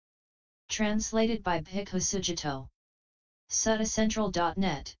Translated by Bhikkhu Sujato.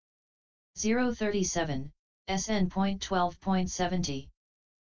 Suttacentral.net. 037, SN.12.70.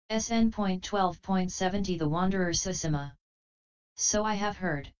 SN.12.70 The Wanderer Susima. So I have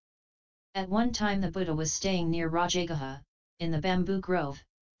heard. At one time the Buddha was staying near Rajagaha, in the bamboo grove,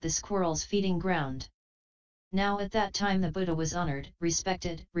 the squirrels' feeding ground. Now at that time the Buddha was honored,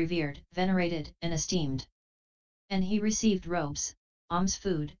 respected, revered, venerated, and esteemed. And he received robes,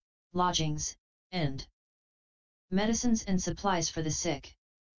 alms-food, lodgings, and medicines and supplies for the sick.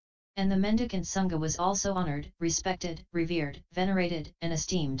 And the mendicant Sangha was also honored, respected, revered, venerated, and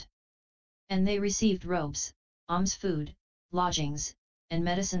esteemed. And they received robes, alms-food, lodgings, and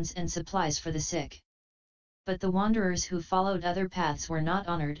medicines and supplies for the sick. But the wanderers who followed other paths were not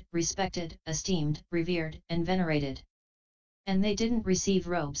honored, respected, esteemed, revered, and venerated. And they didn't receive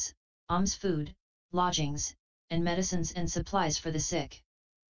robes, alms-food, lodgings, and medicines and supplies for the sick.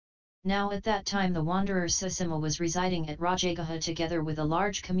 Now at that time the wanderer Susima was residing at Rajagaha together with a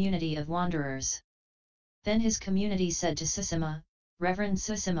large community of wanderers. Then his community said to Susima, "Reverend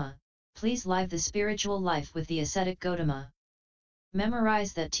Susima, please live the spiritual life with the ascetic Gotama.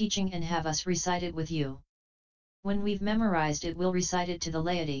 Memorize that teaching and have us recite it with you. When we've memorized it, we'll recite it to the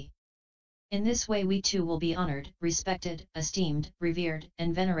laity. In this way we too will be honored, respected, esteemed, revered,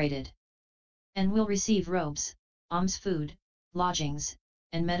 and venerated. And we'll receive robes, alms-food, lodgings,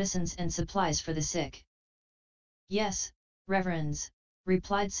 and medicines and supplies for the sick." "Yes, reverends,"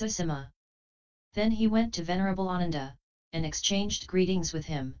 replied Susima. Then he went to Venerable Ananda, and exchanged greetings with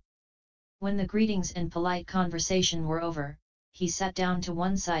him. When the greetings and polite conversation were over, he sat down to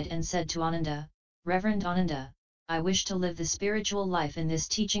one side and said to Ananda, "Reverend Ananda, I wish to live the spiritual life in this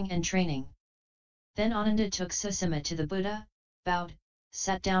teaching and training." Then Ananda took Susima to the Buddha, bowed,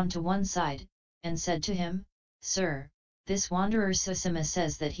 sat down to one side, and said to him, "Sir, this wanderer Susima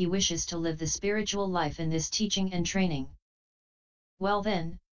says that he wishes to live the spiritual life in this teaching and training. Well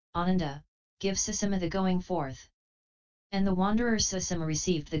then, Ananda, give Susima the going forth." And the wanderer Susima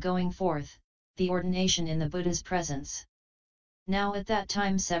received the going forth, the ordination in the Buddha's presence. Now at that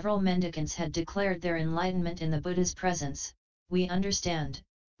time several mendicants had declared their enlightenment in the Buddha's presence. "We understand,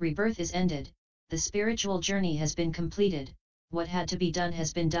 rebirth is ended, the spiritual journey has been completed, what had to be done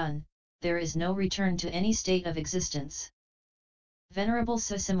has been done, there is no return to any state of existence." Venerable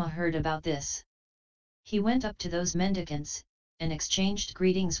Susima heard about this. He went up to those mendicants, and exchanged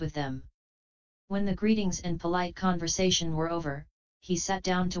greetings with them. When the greetings and polite conversation were over, he sat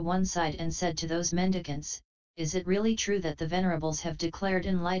down to one side and said to those mendicants, "Is it really true that the venerables have declared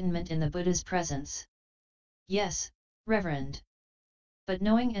enlightenment in the Buddha's presence?" "Yes, Reverend. But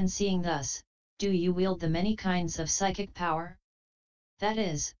knowing and seeing thus, do you wield the many kinds of psychic power? That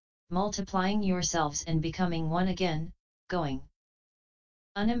is, multiplying yourselves and becoming one again, going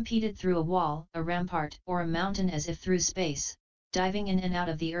unimpeded through a wall, a rampart, or a mountain as if through space, diving in and out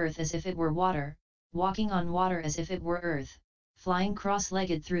of the earth as if it were water, walking on water as if it were earth, flying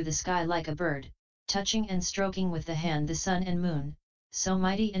cross-legged through the sky like a bird, touching and stroking with the hand the sun and moon, so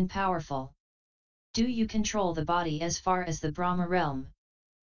mighty and powerful? Do you control the body as far as the Brahma realm?"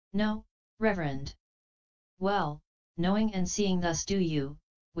 "No, Reverend." "Well, knowing and seeing thus do you,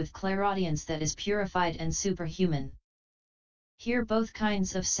 with clairaudience that is purified and superhuman, hear both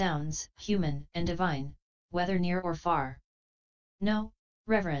kinds of sounds, human and divine, whether near or far?" "No,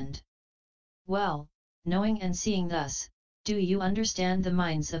 Reverend." "Well, knowing and seeing thus, do you understand the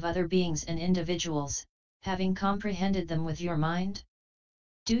minds of other beings and individuals, having comprehended them with your mind?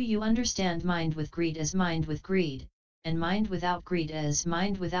 Do you understand mind with greed as mind with greed, and mind without greed as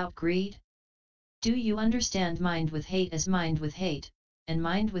mind without greed? Do you understand mind with hate as mind with hate, and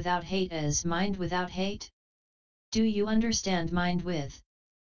mind without hate as mind without hate? Do you understand mind with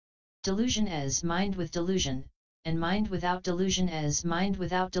delusion as mind with delusion, and mind without delusion as mind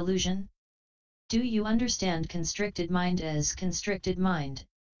without delusion? Do you understand constricted mind as constricted mind,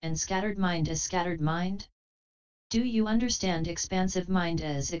 and scattered mind as scattered mind? Do you understand expansive mind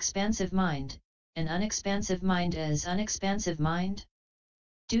as expansive mind, and unexpansive mind as unexpansive mind?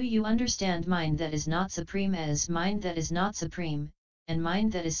 Do you understand mind that is not supreme as mind that is not supreme, and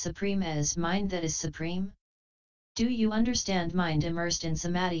mind that is supreme as mind that is supreme? Do you understand mind immersed in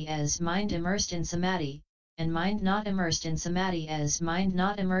samadhi as mind immersed in samadhi, and mind not immersed in samadhi as mind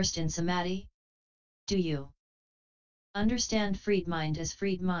not immersed in samadhi? Do you understand freed mind as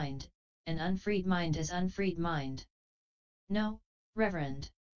freed mind, and unfreed mind as unfreed mind?" "No, Reverend."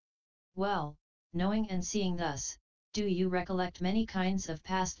 "Well, knowing and seeing thus, do you recollect many kinds of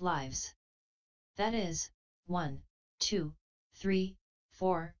past lives? That is, 1, 2, 3,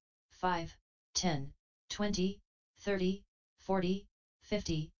 4, 5, 10, 20, 30, 40,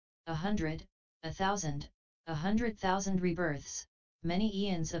 50, 100, 1,000, 100,000 rebirths, many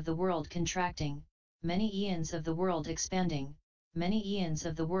eons of the world contracting, many eons of the world expanding, many eons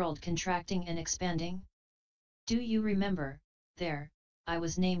of the world contracting and expanding? Do you remember, there, I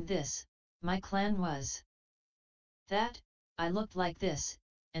was named this, my clan was that, I looked like this,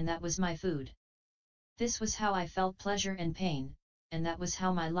 and that was my food. This was how I felt pleasure and pain, and that was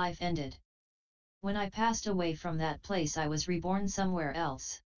how my life ended. When I passed away from that place I was reborn somewhere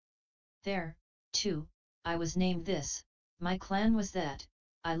else. There, too, I was named this, my clan was that,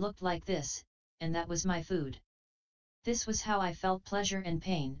 I looked like this, and that was my food. This was how I felt pleasure and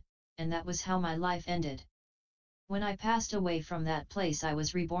pain, and that was how my life ended. When I passed away from that place I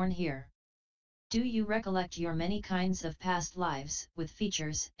was reborn here. Do you recollect your many kinds of past lives, with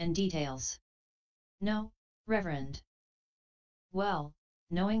features and details? No, Reverend. Well,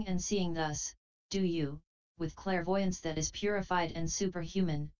 knowing and seeing thus, do you, with clairvoyance that is purified and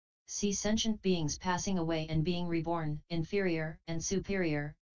superhuman, see sentient beings passing away and being reborn, inferior and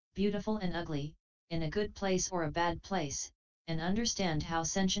superior, beautiful and ugly, in a good place or a bad place, and understand how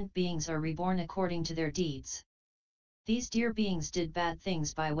sentient beings are reborn according to their deeds? These dear beings did bad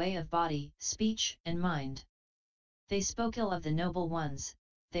things by way of body, speech, and mind. They spoke ill of the noble ones,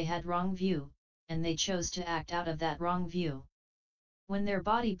 they had wrong view, and they chose to act out of that wrong view. When their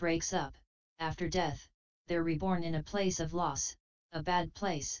body breaks up, after death, they're reborn in a place of loss, a bad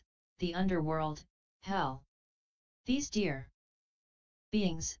place, the underworld, hell. These dear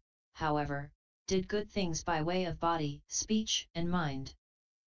beings, however, did good things by way of body, speech, and mind.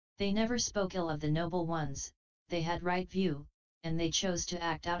 They never spoke ill of the noble ones, they had right view, and they chose to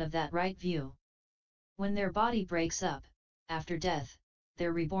act out of that right view. When their body breaks up, after death,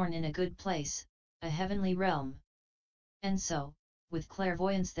 they're reborn in a good place, a heavenly realm. And so, with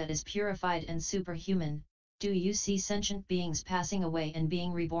clairvoyance that is purified and superhuman, do you see sentient beings passing away and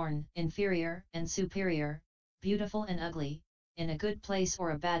being reborn, inferior and superior, beautiful and ugly, in a good place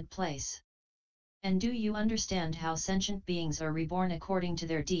or a bad place? And do you understand how sentient beings are reborn according to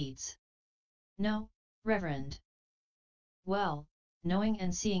their deeds? No, Reverend. Well, knowing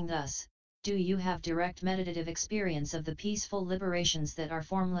and seeing thus, do you have direct meditative experience of the peaceful liberations that are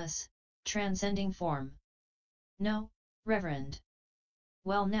formless, transcending form? No, Reverend.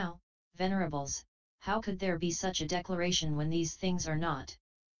 Well now, Venerables, how could there be such a declaration when these things are not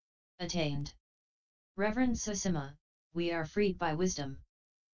attained? Reverend Susima, we are freed by wisdom.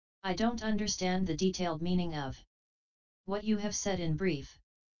 I don't understand the detailed meaning of what you have said in brief.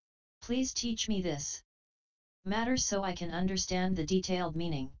 Please teach me this matter so I can understand the detailed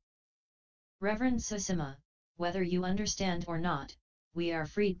meaning. Reverend Susima, whether you understand or not, we are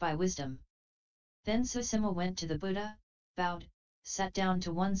freed by wisdom. Then Susima went to the Buddha, bowed, sat down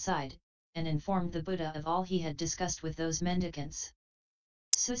to one side, and informed the Buddha of all he had discussed with those mendicants.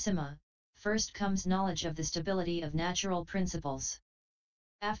 Susima, first comes knowledge of the stability of natural principles.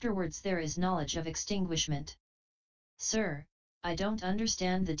 Afterwards there is knowledge of extinguishment. Sir, I don't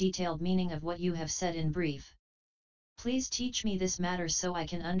understand the detailed meaning of what you have said in brief. Please teach me this matter so I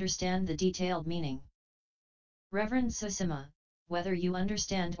can understand the detailed meaning. Reverend Susima, whether you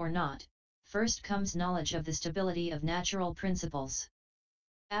understand or not, first comes knowledge of the stability of natural principles.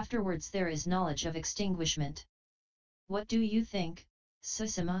 Afterwards there is knowledge of extinguishment. What do you think,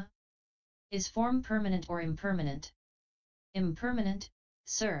 Susima? Is form permanent or impermanent? Impermanent,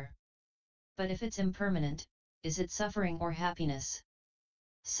 sir. But if it's impermanent, is it suffering or happiness?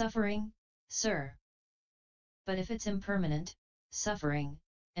 Suffering, sir. But if it's impermanent, suffering,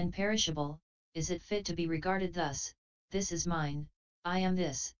 and perishable, is it fit to be regarded thus, this is mine, I am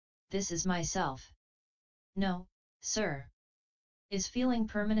this is myself? No, sir. Is feeling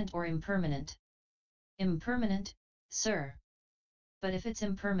permanent or impermanent? Impermanent, sir. But if it's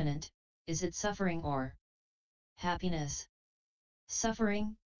impermanent, is it suffering or happiness?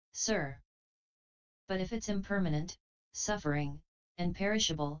 Suffering, sir. But if it's impermanent, suffering, and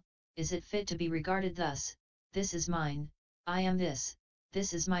perishable, is it fit to be regarded thus, this is mine, I am this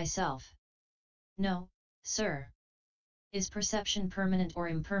is myself? No, sir. Is perception permanent or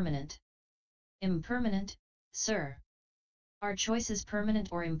impermanent? Impermanent, sir. Are choices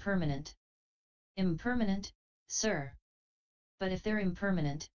permanent or impermanent? Impermanent, sir. But if they're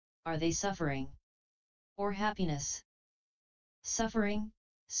impermanent, are they suffering or happiness? Suffering,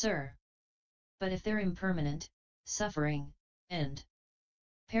 sir. But if they're impermanent, suffering, and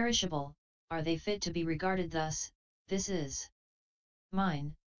perishable, are they fit to be regarded thus, this is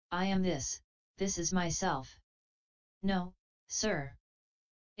mine, I am this is myself? No, sir.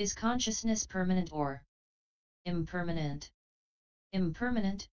 Is consciousness permanent or impermanent?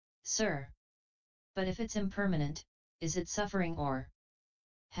 Impermanent, sir. But if it's impermanent, is it suffering or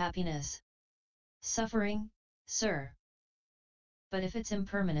happiness, suffering, sir. But if it's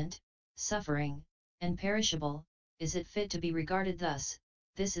impermanent, suffering, and perishable, is it fit to be regarded thus,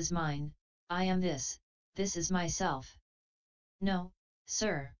 this is mine, I am this is myself? No,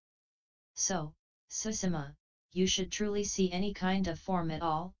 sir. So, Susima, you should truly see any kind of form at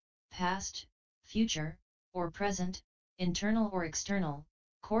all, past, future, or present, internal or external,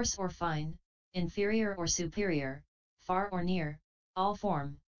 coarse or fine, inferior or superior, far or near, all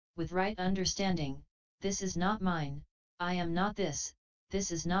form, with right understanding, this is not mine, I am not this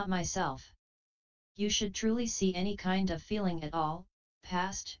is not myself. You should truly see any kind of feeling at all,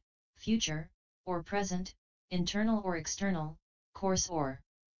 past, future, or present, internal or external, coarse or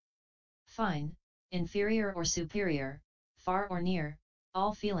fine, inferior or superior, far or near,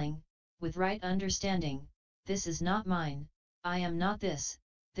 all feeling, with right understanding, this is not mine, I am not this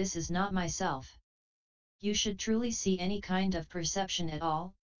is not myself. You should truly see any kind of perception at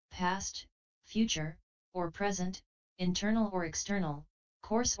all, past, future, or present, internal or external,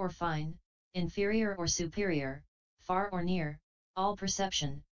 coarse or fine, inferior or superior, far or near, all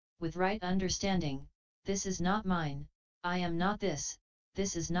perception, with right understanding, this is not mine, I am not this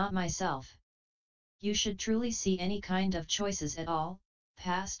is not myself. You should truly see any kind of choices at all,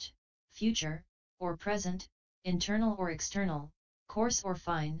 past, future, or present, internal or external, coarse or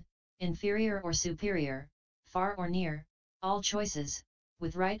fine, inferior or superior, far or near, all choices,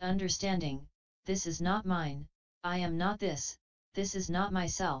 with right understanding, this is not mine, I am not this is not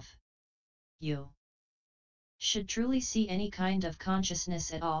myself. You should truly see any kind of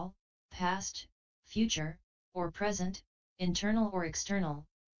consciousness at all, past, future, or present, internal or external,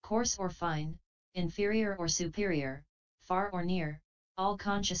 coarse or fine, inferior or superior, far or near, all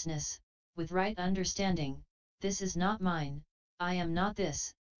consciousness, with right understanding, this is not mine, I am not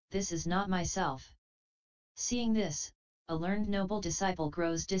this is not myself. Seeing this, a learned noble disciple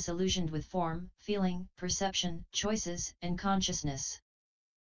grows disillusioned with form, feeling, perception, choices, and consciousness.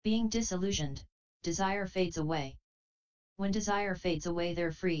 Being disillusioned, desire fades away. When desire fades away,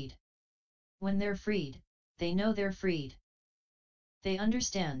 they're freed. When they're freed, they know they're freed. They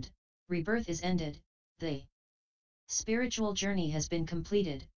understand, rebirth is ended, the spiritual journey has been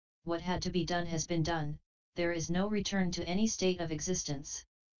completed, what had to be done has been done, there is no return to any state of existence.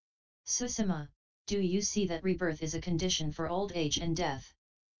 Susima, do you see that rebirth is a condition for old age and death?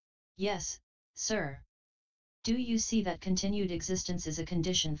 Yes, sir. Do you see that continued existence is a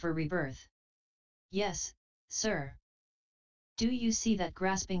condition for rebirth? Yes, sir. Do you see that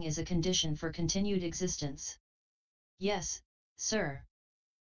grasping is a condition for continued existence? Yes, sir.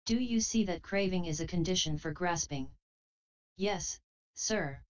 Do you see that craving is a condition for grasping? Yes,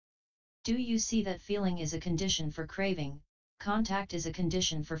 sir. Do you see that feeling is a condition for craving, contact is a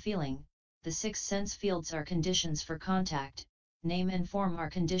condition for feeling, the six sense fields are conditions for contact, name and form are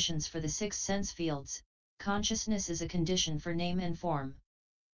conditions for the six sense fields, consciousness is a condition for name and form.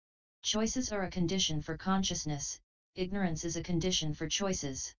 Choices are a condition for consciousness, ignorance is a condition for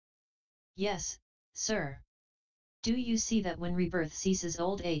choices. Yes, sir. Do you see that when rebirth ceases,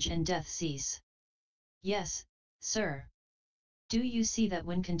 old age and death cease? Yes, sir. Do you see that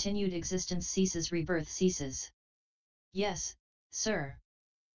when continued existence ceases, rebirth ceases? Yes, sir.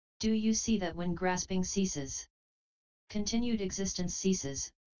 Do you see that when grasping ceases, continued existence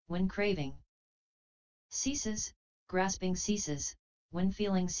ceases, when craving ceases, grasping ceases, when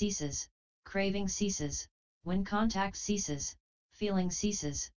feeling ceases, craving ceases, when contact ceases, feeling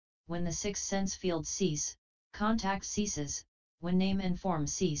ceases, when the six sense fields cease, contact ceases, when name and form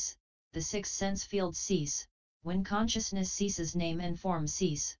cease, the six sense fields cease, when consciousness ceases, name and form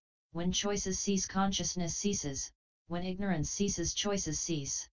cease, when choices cease, consciousness ceases, when ignorance ceases, choices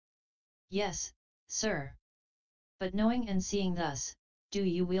cease. Yes, sir. But knowing and seeing thus, do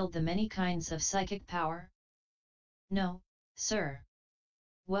you wield the many kinds of psychic power? No, sir.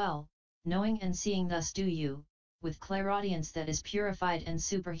 Well, knowing and seeing thus, do you, with clairaudience that is purified and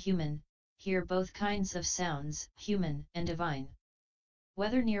superhuman, hear both kinds of sounds, human and divine,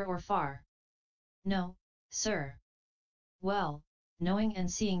 whether near or far? No, sir. Well, knowing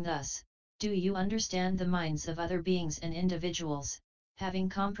and seeing thus, do you understand the minds of other beings and individuals, having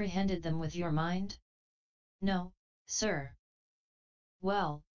comprehended them with your mind? No, sir.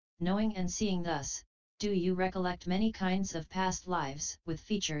 Well, knowing and seeing thus, do you recollect many kinds of past lives, with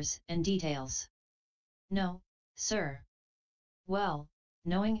features and details? No, sir. Well,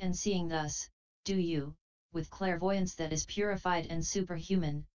 knowing and seeing thus, do you, with clairvoyance that is purified and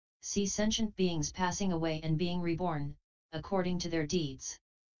superhuman, see sentient beings passing away and being reborn, according to their deeds?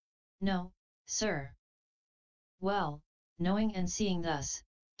 No, sir. Well, knowing and seeing thus,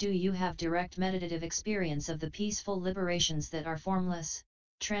 do you have direct meditative experience of the peaceful liberations that are formless,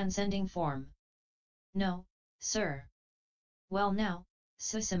 transcending form. No, sir. Well now,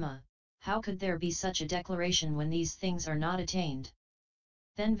 Susima, how could there be such a declaration when these things are not attained?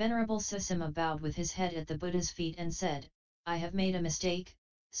 Then Venerable Susima bowed with his head at the Buddha's feet and said, I have made a mistake,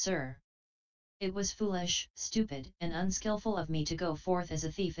 sir. It was foolish, stupid, and unskillful of me to go forth as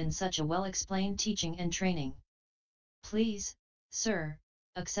a thief in such a well-explained teaching and training. Please, sir,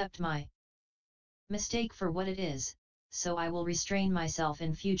 accept my mistake for what it is, so I will restrain myself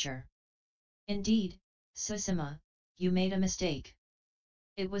in future. Indeed, Susima, you made a mistake.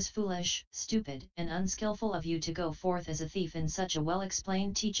 It was foolish, stupid, and unskillful of you to go forth as a thief in such a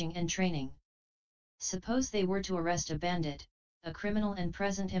well-explained teaching and training. Suppose they were to arrest a bandit, a criminal, and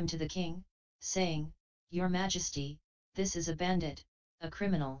present him to the king, saying, Your Majesty, this is a bandit, a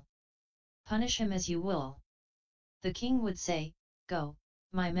criminal. Punish him as you will. The king would say, Go,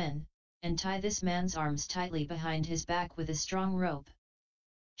 my men, and tie this man's arms tightly behind his back with a strong rope.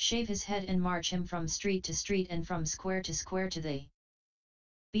 Shave his head and march him from street to street and from square to square to the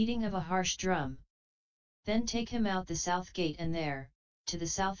beating of a harsh drum. Then take him out the south gate and there, to the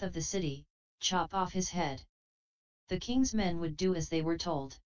south of the city, chop off his head. The king's men would do as they were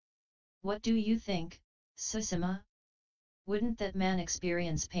told. What do you think, Susima? Wouldn't that man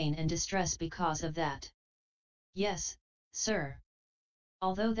experience pain and distress because of that? Yes, sir.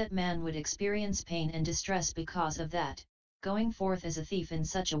 Although that man would experience pain and distress because of that, going forth as a thief in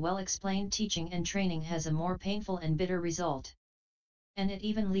such a well-explained teaching and training has a more painful and bitter result. And it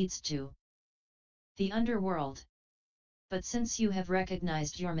even leads to the underworld. But since you have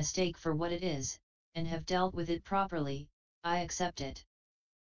recognized your mistake for what it is, and have dealt with it properly, I accept it.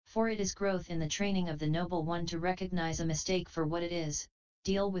 For it is growth in the training of the noble one to recognize a mistake for what it is,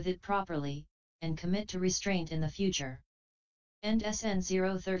 deal with it properly, and commit to restraint in the future. End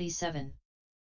SN.12.70